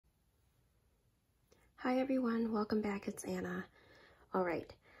Hi everyone, welcome back. It's Anna. All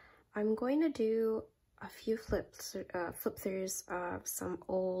right, I'm going to do a few flip throughs of some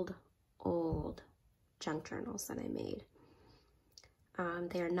old junk journals that I made.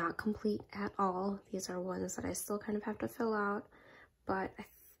 They are not complete at all. These are ones that I still kind of have to fill out, but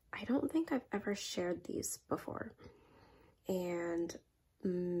I don't think I've ever shared these before. And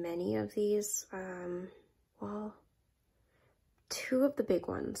many of these, well, two of the big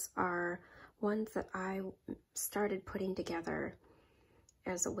ones are ones that I started putting together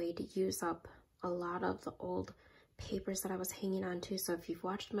as a way to use up a lot of the old papers that I was hanging on to. So if you've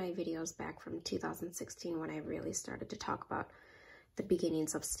watched my videos back from 2016 when I really started to talk about the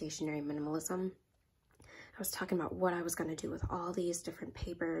beginnings of stationary minimalism, I was talking about what I was going to do with all these different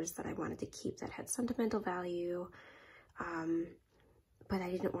papers that I wanted to keep that had sentimental value, but I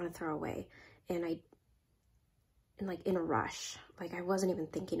didn't want to throw away. And like in a rush, like I wasn't even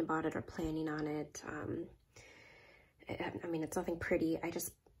thinking about it or planning on it. I mean, it's nothing pretty. I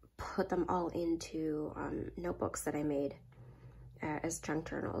just put them all into notebooks that I made as junk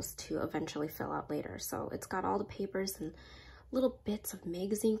journals to eventually fill out later. So it's got all the papers and little bits of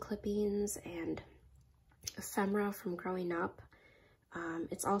magazine clippings and ephemera from growing up.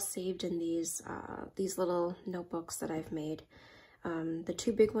 It's all saved in these little notebooks that I've made. The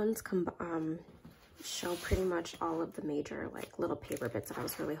two big ones show pretty much all of the major like little paper bits that I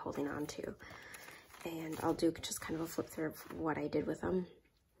was really holding on to. And I'll do just kind of a flip through of what I did with them.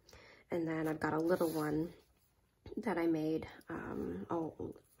 And then I've got a little one that I made,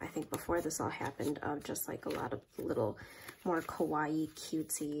 I think before this all happened, of just like a lot of little more kawaii,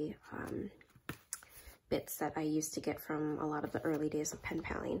 cutesy bits that I used to get from a lot of the early days of pen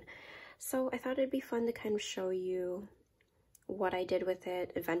paling. So I thought it'd be fun to kind of show you what I did with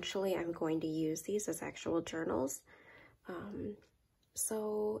it. Eventually I'm going to use these as actual journals.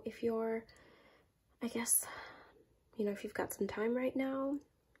 So if you're, I guess, you know, if you've got some time right now,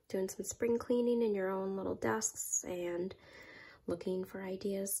 doing some spring cleaning in your own little desks and looking for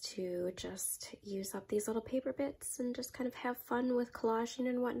ideas to just use up these little paper bits and just kind of have fun with collaging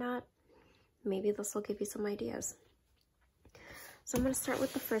and whatnot, maybe this will give you some ideas. So I'm going to start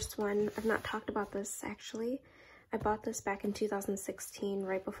with the first one. I've not talked about this actually. I bought this back in 2016,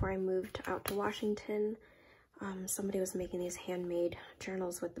 right before I moved out to Washington. Somebody was making these handmade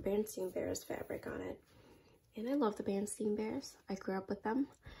journals with the Berenstain Bears fabric on it. And I love the Berenstain Bears. I grew up with them.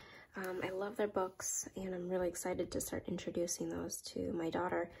 I love their books, and I'm really excited to start introducing those to my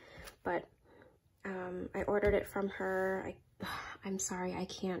daughter. But I ordered it from her. I'm sorry, I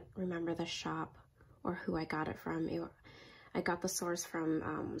can't remember the shop or who I got it from. I got the source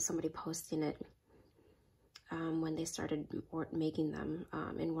from somebody posting it when they started making them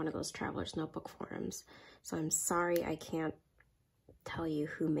in one of those Traveler's Notebook forums. So I'm sorry I can't tell you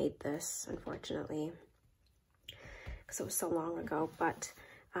who made this, unfortunately, because it was so long ago, but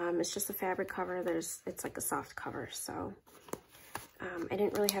it's just a fabric cover. It's like a soft cover, so I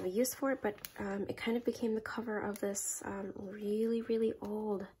didn't really have a use for it, but it kind of became the cover of this really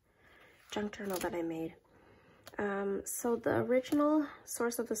old junk journal that I made. So the original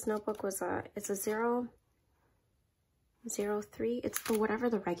source of this notebook was it's a 03. It's for whatever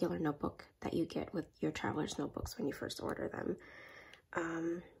the regular notebook that you get with your Traveler's Notebooks when you first order them.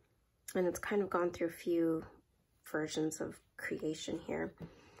 And it's kind of gone through a few versions of creation here.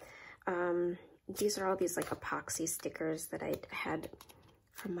 These are all these like epoxy stickers that I had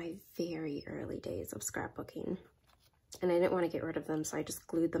from my very early days of scrapbooking. And I didn't want to get rid of them, so I just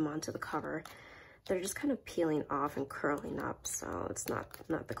glued them onto the cover. They're just kind of peeling off and curling up, so it's not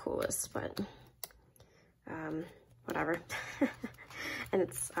the coolest, but whatever. And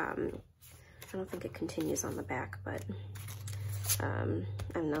it's I don't think it continues on the back, but I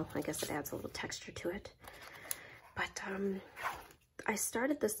don't know, I guess it adds a little texture to it. But I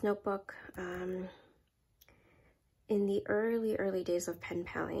started this notebook in the early days of pen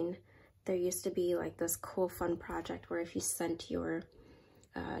paling. There used to be like this cool fun project where if you sent your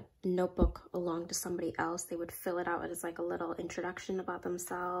notebook along to somebody else, they would fill it out as like a little introduction about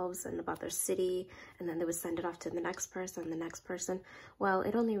themselves and about their city, and then they would send it off to the next person. Well,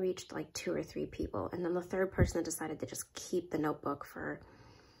 it only reached like 2 or 3 people, and then the third person decided to just keep the notebook for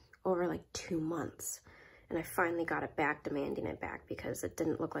over like 2 months. And I finally got it back, demanding it back, because it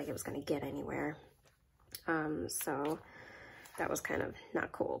didn't look like it was going to get anywhere. So that was kind of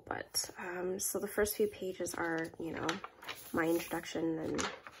not cool. But so the first few pages are, you know, my introduction,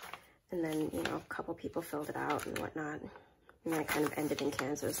 and then, you know, a couple people filled it out and whatnot. And then I kind of ended in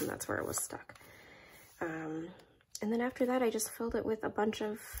Kansas, and that's where it was stuck. And then after that, I just filled it with a bunch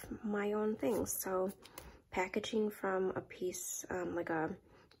of my own things. So packaging from a piece, like a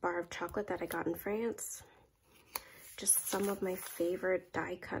bar of chocolate that I got in France. Just some of my favorite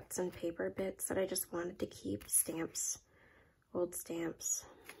die cuts and paper bits that I just wanted to keep. Stamps, old stamps.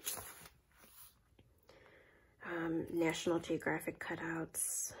 National Geographic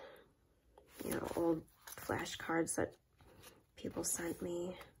cutouts. You know, old flashcards that people sent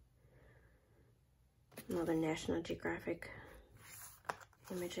me. Another National Geographic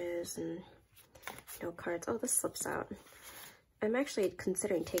images and note cards. Oh, this slips out. I'm actually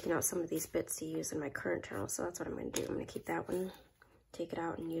considering taking out some of these bits to use in my current journal, so that's what I'm going to do. I'm going to keep that one, take it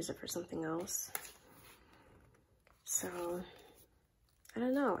out, and use it for something else. So, I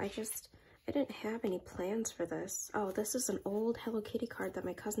don't know. I didn't have any plans for this. Oh, this is an old Hello Kitty card that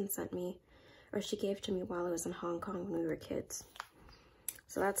my cousin sent me, or she gave to me while I was in Hong Kong when we were kids.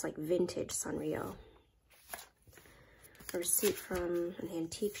 So that's like vintage Sanrio. A receipt from an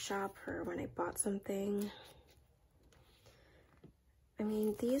antique shop for when I bought something. I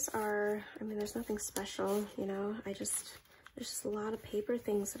mean, there's nothing special, you know. there's just a lot of paper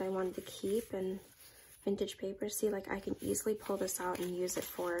things that I wanted to keep, and vintage paper. See, like, I can easily pull this out and use it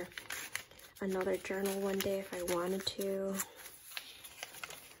for another journal one day if I wanted to.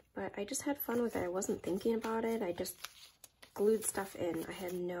 But I just had fun with it. I wasn't thinking about it. I just glued stuff in. I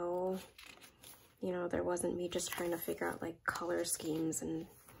had no... You know, there wasn't me just trying to figure out like color schemes and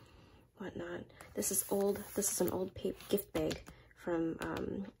whatnot. This is an old paper gift bag from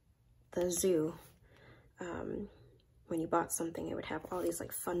the zoo. When you bought something, it would have all these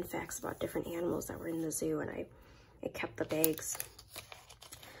like fun facts about different animals that were in the zoo, and I kept the bags.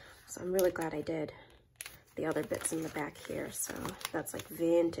 So I'm really glad I did. The other bits in the back here, so that's like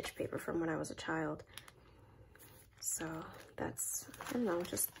vintage paper from when I was a child. So that's, I don't know,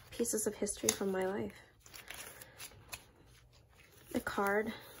 just pieces of history from my life. A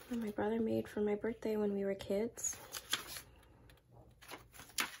card that my brother made for my birthday when we were kids.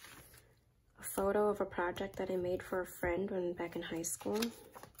 A photo of a project that I made for a friend when back in high school.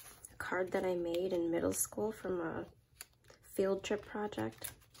 A card that I made in middle school from a field trip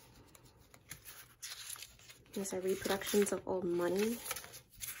project. These are reproductions of old money.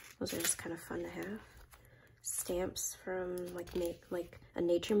 Those are just kind of fun to have. Stamps from like a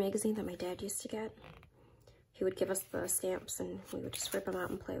nature magazine that my dad used to get. He would give us the stamps and we would just rip them out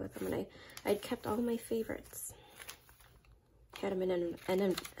and play with them, and I'd kept all my favorites. Had them in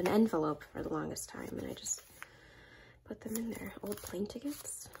an envelope for the longest time, and I just put them in there. Old plane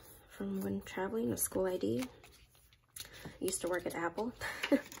tickets from when traveling, a school ID. I used to work at Apple.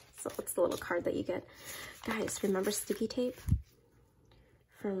 So it's the little card that you get. Guys, remember sticky tape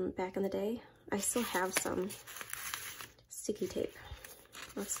from back in the day? I still have some sticky tape.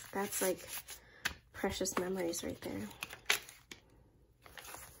 That's like precious memories right there.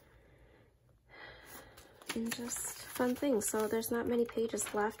 And just fun things. So there's not many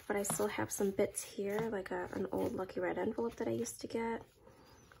pages left, but I still have some bits here, like an old Lucky Red envelope that I used to get.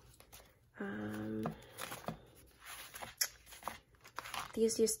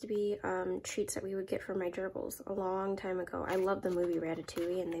 These used to be treats that we would get for my gerbils a long time ago. I love the movie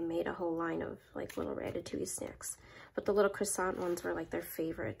Ratatouille, and they made a whole line of like little Ratatouille snacks. But the little croissant ones were like their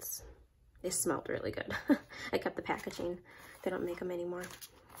favorites. They smelled really good. I kept the packaging. They don't make them anymore.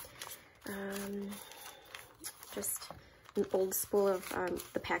 Just an old spool of,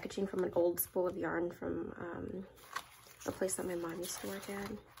 the packaging from an old spool of yarn from a place that my mom used to work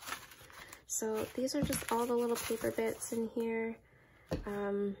at. So these are just all the little paper bits in here.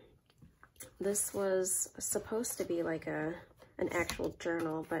 This was supposed to be like an actual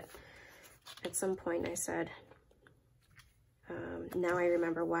journal, but at some point I said, now I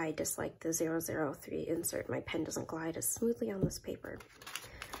remember why I disliked the 003 insert. My pen doesn't glide as smoothly on this paper.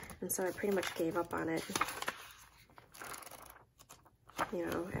 And so I pretty much gave up on it, you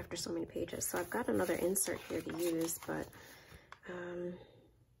know, after so many pages. So I've got another insert here to use, but,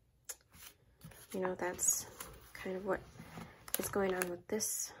 you know, that's kind of what is going on with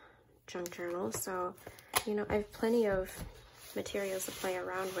this junk journal. So, you know, I have plenty of materials to play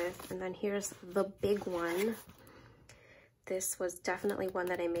around with. And then here's the big one. This was definitely one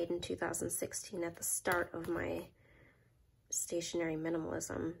that I made in 2016 at the start of my stationery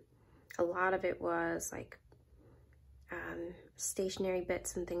minimalism. A lot of it was like stationery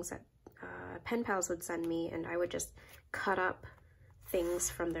bits and things that pen pals would send me, and I would just cut up things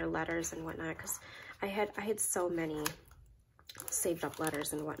from their letters and whatnot, because I had so many saved up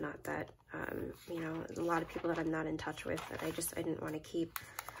letters and whatnot that you know, a lot of people that I'm not in touch with that I didn't want to keep,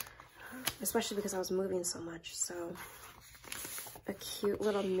 especially because I was moving so much. So a cute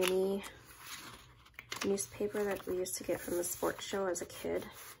little mini newspaper that we used to get from the sports show as a kid.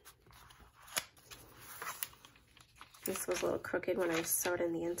 This was a little crooked when I sewed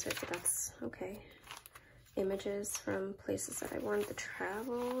in the insert, but that's okay. Images from places that I wanted to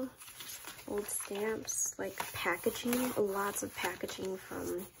travel. Old stamps, like packaging, lots of packaging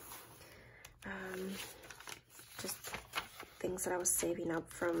from just things that I was saving up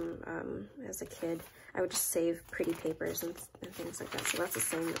from as a kid. I would just save pretty papers and things like that. So that's the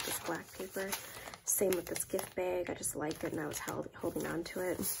same with this black paper. Same with this gift bag. I just liked it and I was holding on to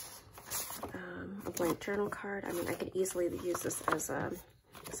it. A blank journal card. I mean, I could easily use this as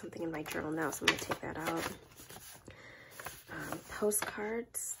something in my journal now, so I'm going to take that out.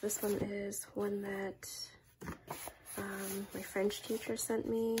 Postcards. This one is one that my French teacher sent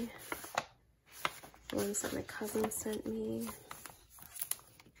me. Ones that my cousin sent me.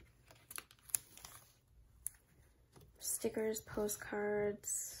 Stickers,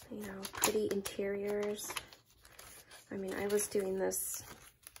 postcards, you know, pretty interiors. I mean, I was doing this.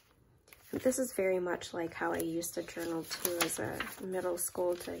 This is very much like how I used to journal too as a middle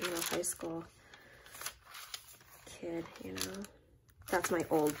school to, you know, high school kid, you know. That's my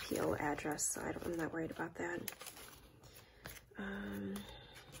old PO address, so I'm not worried about that.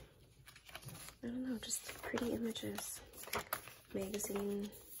 I don't know, just pretty images. Magazine,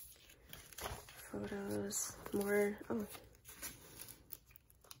 photos, more, oh.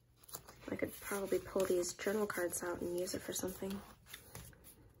 I could probably pull these journal cards out and use it for something.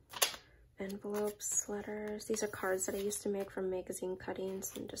 Envelopes, letters. These are cards that I used to make from magazine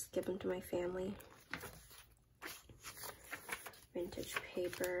cuttings and just give them to my family. Vintage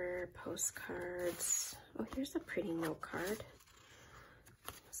paper, postcards. Oh, here's a pretty note card.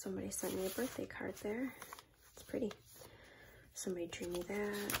 Somebody sent me a birthday card there. It's pretty. Somebody drew me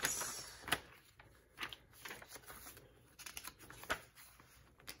that.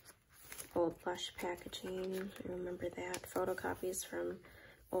 Old plush packaging. I remember that. Photocopies from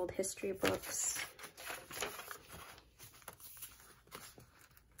old history books.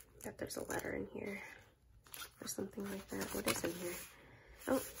 Bet there's a letter in here or something like that. What is in here?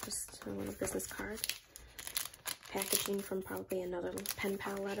 Oh, just a little business card. Packaging from probably another pen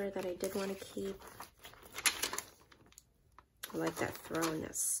pal letter that I did want to keep. I like that throne,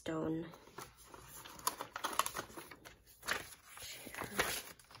 that stone chair.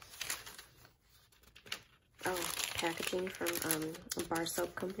 Oh, packaging from a bar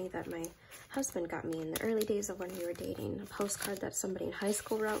soap company that my husband got me in the early days of when we were dating. A postcard that somebody in high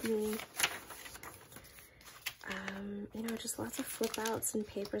school wrote me. You know, just lots of flip outs and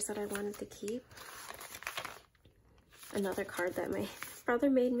papers that I wanted to keep. Another card that my brother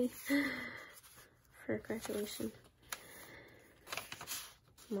made me for graduation.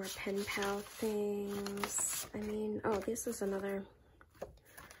 More pen pal things. I mean, oh, this is another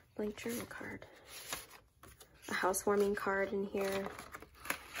blank journal card. A housewarming card in here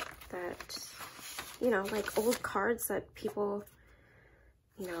that, you know, like old cards that people,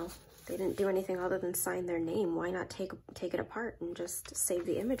 you know, they didn't do anything other than sign their name. Why not take it apart and just save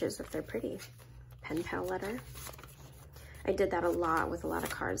the images if they're pretty? Pen pal letter. I did that a lot with a lot of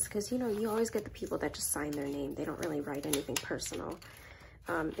cards because, you know, you always get the people that just sign their name. They don't really write anything personal.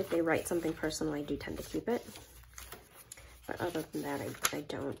 If they write something personal, I do tend to keep it. But other than that, I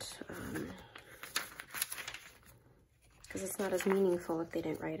don't. Because it's not as meaningful if they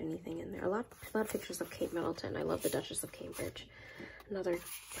didn't write anything in there. A lot of pictures of Kate Middleton. I love the Duchess of Cambridge. Another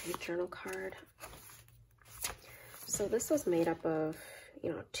pretty journal card. So this was made up of,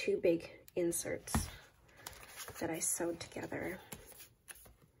 you know, 2 big inserts that I sewed together.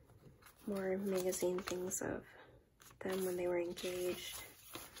 More magazine things of them when they were engaged.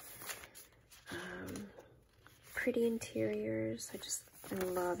 Pretty interiors. I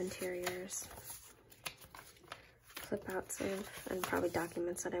love interiors. Flip outs of, and probably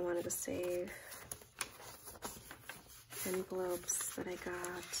documents that I wanted to save. Envelopes that I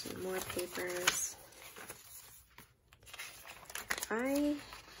got, and more papers. I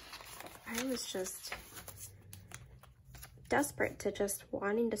was just desperate to just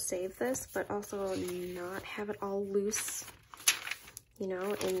wanting to save this, but also not have it all loose, you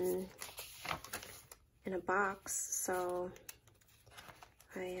know, in a box. So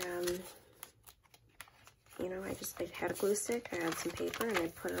I you know, I had a glue stick, I had some paper, and I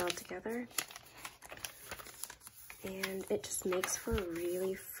put it all together. And it just makes for a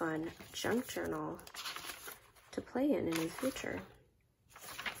really fun junk journal to play in the future.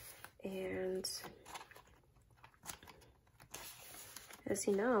 And as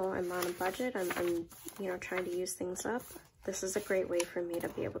you know, I'm on a budget. I'm you know, trying to use things up. This is a great way for me to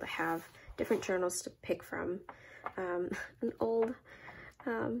be able to have different journals to pick from. An old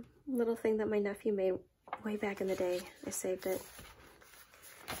little thing that my nephew made way back in the day. I saved it.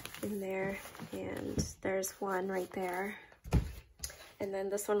 in there, and there's one right there. And then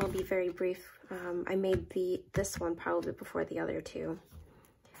this one will be very brief. I made this one probably before the other two.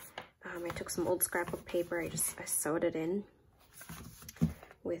 I took some old scrapbook paper, I sewed it in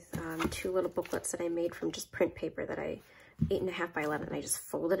with 2 little booklets that I made from just print paper that I 8.5 by 11. I just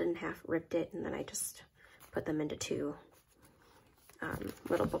folded it in half, ripped it, and then I just put them into 2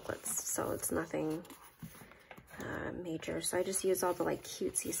 little booklets. So it's nothing major. So I just use all the like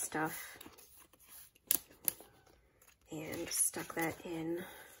cutesy stuff and stuck that in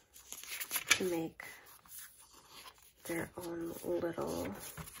to make their own little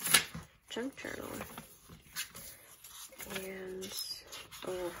junk journal. And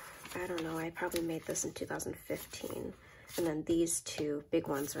oh, I don't know, I probably made this in 2015, and then these 2 big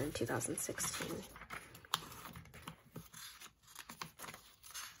ones are in 2016.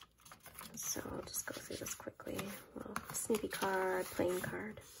 So I'll just go through this quickly. Well, sneaky card, plain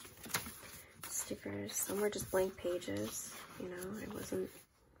card, stickers. Some were just blank pages, you know, it wasn't.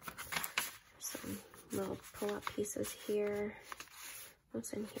 Some little pull-up pieces here.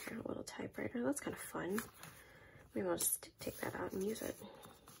 What's in here? A little typewriter. That's kind of fun. Maybe I'll just take that out and use it.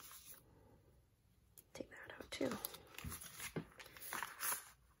 Take that out too.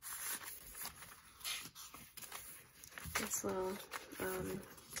 This little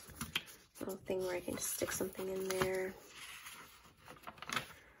little thing where I can just stick something in there.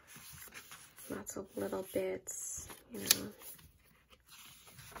 Lots of little bits, you know.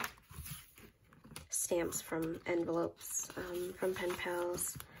 Stamps from envelopes, from pen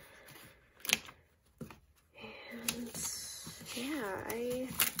pals. And yeah, I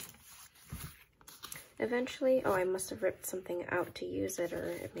eventually, oh, I must have ripped something out to use it,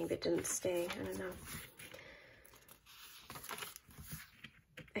 or maybe it didn't stay, I don't know.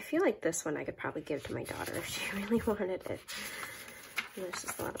 I feel like this one I could probably give to my daughter if she really wanted it. And there's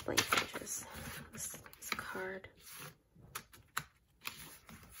just a lot of blank pages. This card.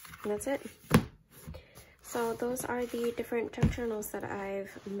 And that's it. So those are the different junk journals that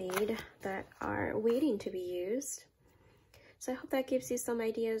I've made that are waiting to be used. So I hope that gives you some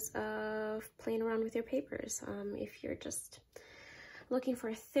ideas of playing around with your papers. If you're just looking for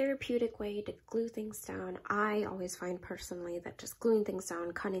a therapeutic way to glue things down, I always find personally that just gluing things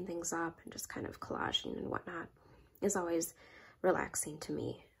down, cutting things up, and just kind of collaging and whatnot is always relaxing to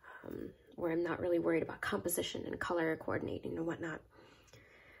me, where I'm not really worried about composition and color coordinating and whatnot.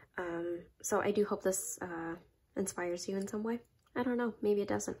 So I do hope this inspires you in some way. I don't know, maybe it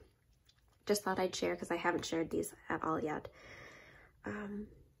doesn't. Just thought I'd share because I haven't shared these at all yet.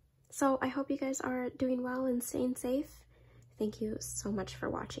 So I hope you guys are doing well and staying safe. Thank you so much for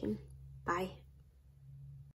watching. Bye.